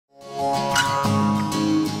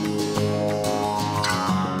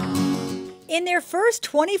In their first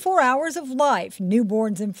 24 hours of life,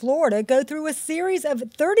 newborns in Florida go through a series of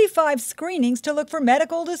 35 screenings to look for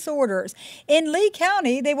medical disorders. In Lee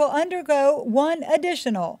County, they will undergo one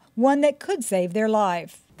additional, one that could save their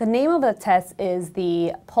life. The name of the test is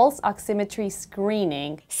the pulse oximetry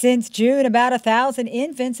screening. Since June, about 1,000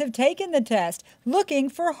 infants have taken the test, looking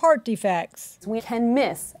for heart defects. We can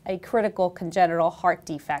miss a critical congenital heart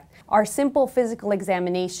defect. Our simple physical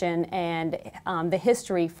examination and the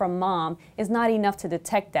history from mom is not enough to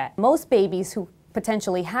detect that. Most babies who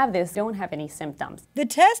potentially have this don't have any symptoms. The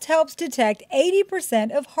test helps detect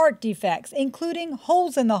 80% of heart defects, including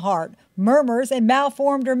holes in the heart, murmurs, and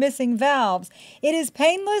malformed or missing valves. It is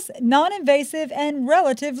painless, non-invasive, and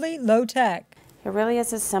relatively low-tech. It really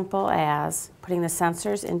is as simple as putting the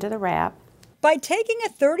sensors into the wrap. By taking a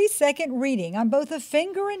 30-second reading on both a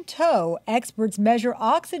finger and toe, experts measure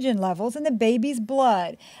oxygen levels in the baby's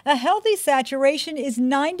blood. A healthy saturation is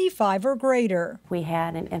 95 or greater. We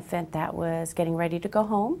had an infant that was getting ready to go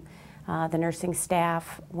home. The nursing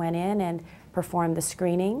staff went in and performed the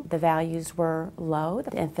screening. The values were low.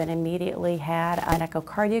 The infant immediately had an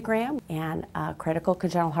echocardiogram and a critical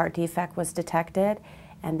congenital heart defect was detected,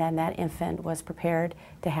 and then that infant was prepared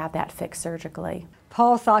to have that fixed surgically.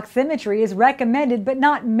 Pulse oximetry is recommended but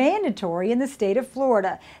not mandatory in the state of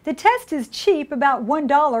Florida. The test is cheap, about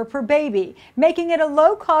 $1 per baby, making it a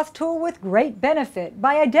low-cost tool with great benefit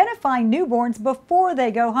by identifying newborns before they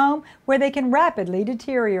go home where they can rapidly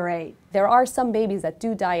deteriorate. There are some babies that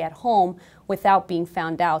do die at home without being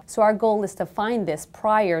found out, so our goal is to find this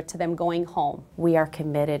prior to them going home. We are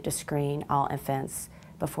committed to screen all infants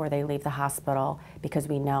before they leave the hospital because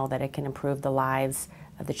we know that it can improve the lives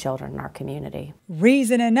of the children in our community.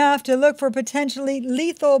 Reason enough to look for potentially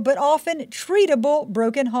lethal but often treatable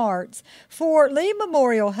broken hearts. For Lee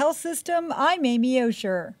Memorial Health System, I'm Amy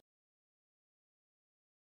Osher.